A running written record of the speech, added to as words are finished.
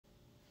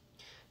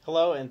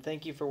Hello and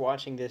thank you for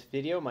watching this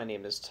video. My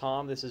name is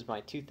Tom. This is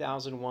my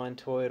 2001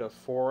 Toyota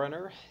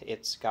 4Runner.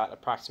 It's got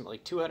approximately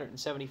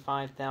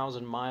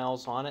 275,000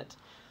 miles on it.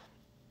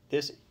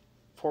 This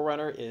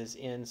 4Runner is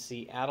in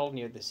Seattle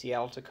near the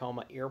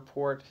Seattle-Tacoma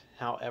Airport.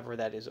 However,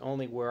 that is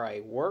only where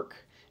I work.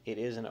 It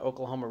is in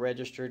Oklahoma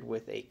registered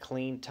with a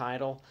clean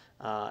title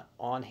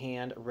on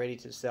hand, ready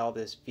to sell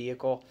this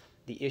vehicle.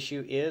 The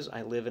issue is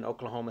I live in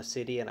Oklahoma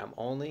City and I'm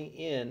only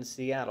in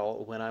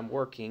Seattle when I'm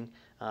working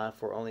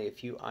for only a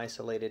few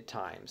isolated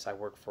times. I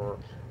work for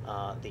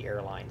the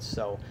airlines,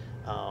 so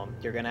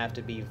you're going to have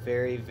to be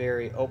very,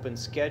 very open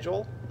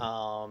schedule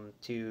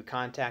to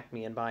contact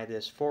me and buy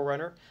this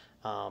 4Runner.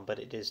 But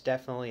it is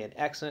definitely in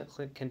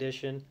excellent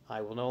condition.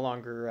 I will no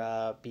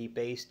longer be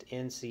based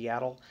in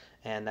Seattle,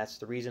 and that's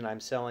the reason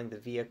I'm selling the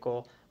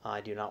vehicle. I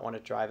do not want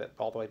to drive it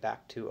all the way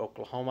back to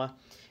Oklahoma.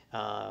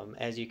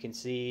 As you can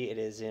see, it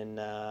is in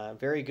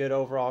very good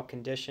overall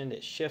condition.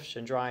 It shifts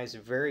and drives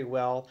very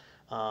well.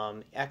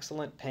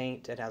 Excellent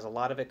paint. It has a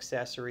lot of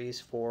accessories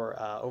for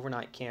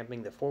overnight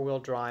camping. The four-wheel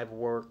drive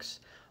works.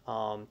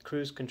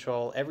 Cruise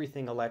control,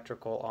 everything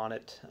electrical on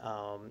it,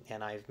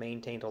 and I've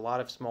maintained a lot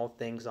of small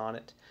things on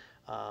it.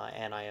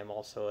 And I am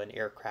also an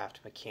aircraft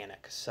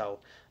mechanic. So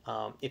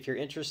if you're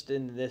interested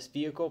in this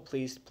vehicle,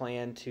 please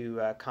plan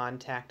to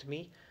contact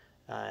me,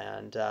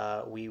 and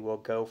we will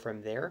go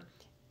from there.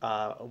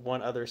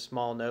 One other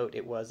small note,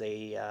 it was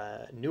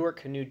a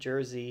Newark, New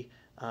Jersey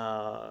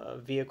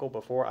vehicle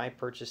before I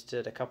purchased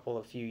it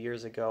a few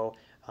years ago.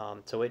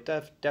 So it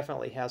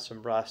definitely has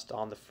some rust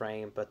on the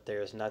frame, but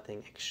there's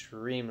nothing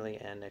extremely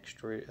and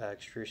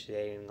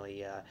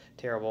excruciatingly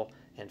terrible.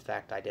 In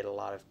fact, I did a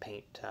lot of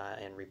paint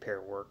and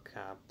repair work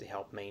to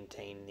help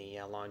maintain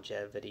the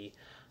longevity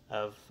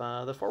of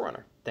the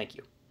 4Runner. Thank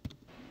you.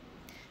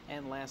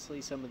 And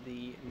lastly, some of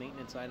the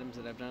maintenance items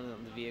that I've done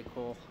on the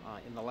vehicle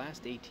in the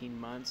last 18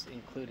 months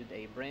included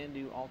a brand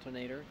new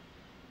alternator,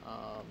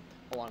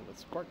 along with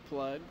spark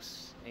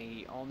plugs,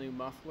 a all-new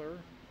muffler.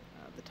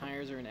 The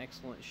tires are in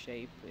excellent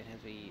shape. It has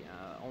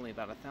only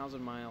about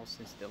 1,000 miles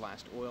since the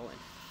last oil and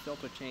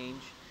filter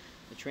change.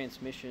 The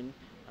transmission,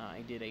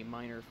 I did a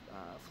minor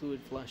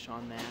fluid flush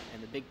on that,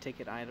 and the big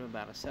ticket item,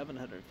 about a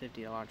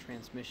 $750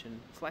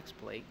 transmission flex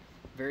plate.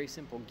 Very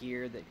simple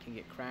gear that can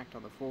get cracked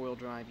on the four-wheel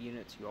drive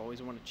units. You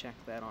always want to check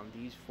that on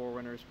these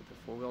 4Runners with the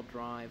four-wheel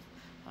drive.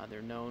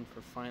 They're known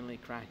for finally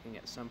cracking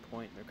at some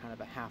point. They're kind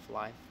of a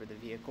half-life for the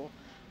vehicle.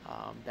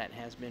 That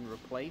has been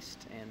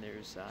replaced, and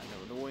there's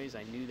no noise.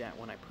 I knew that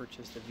when I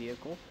purchased the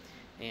vehicle,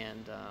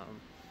 and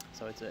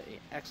so it's an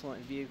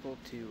excellent vehicle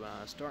to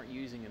start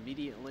using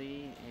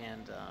immediately,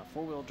 and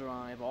four-wheel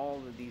drive, all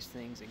of these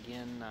things,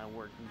 again,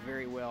 work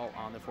very well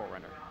on the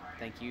 4Runner.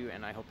 Thank you,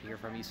 and I hope to hear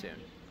from you soon.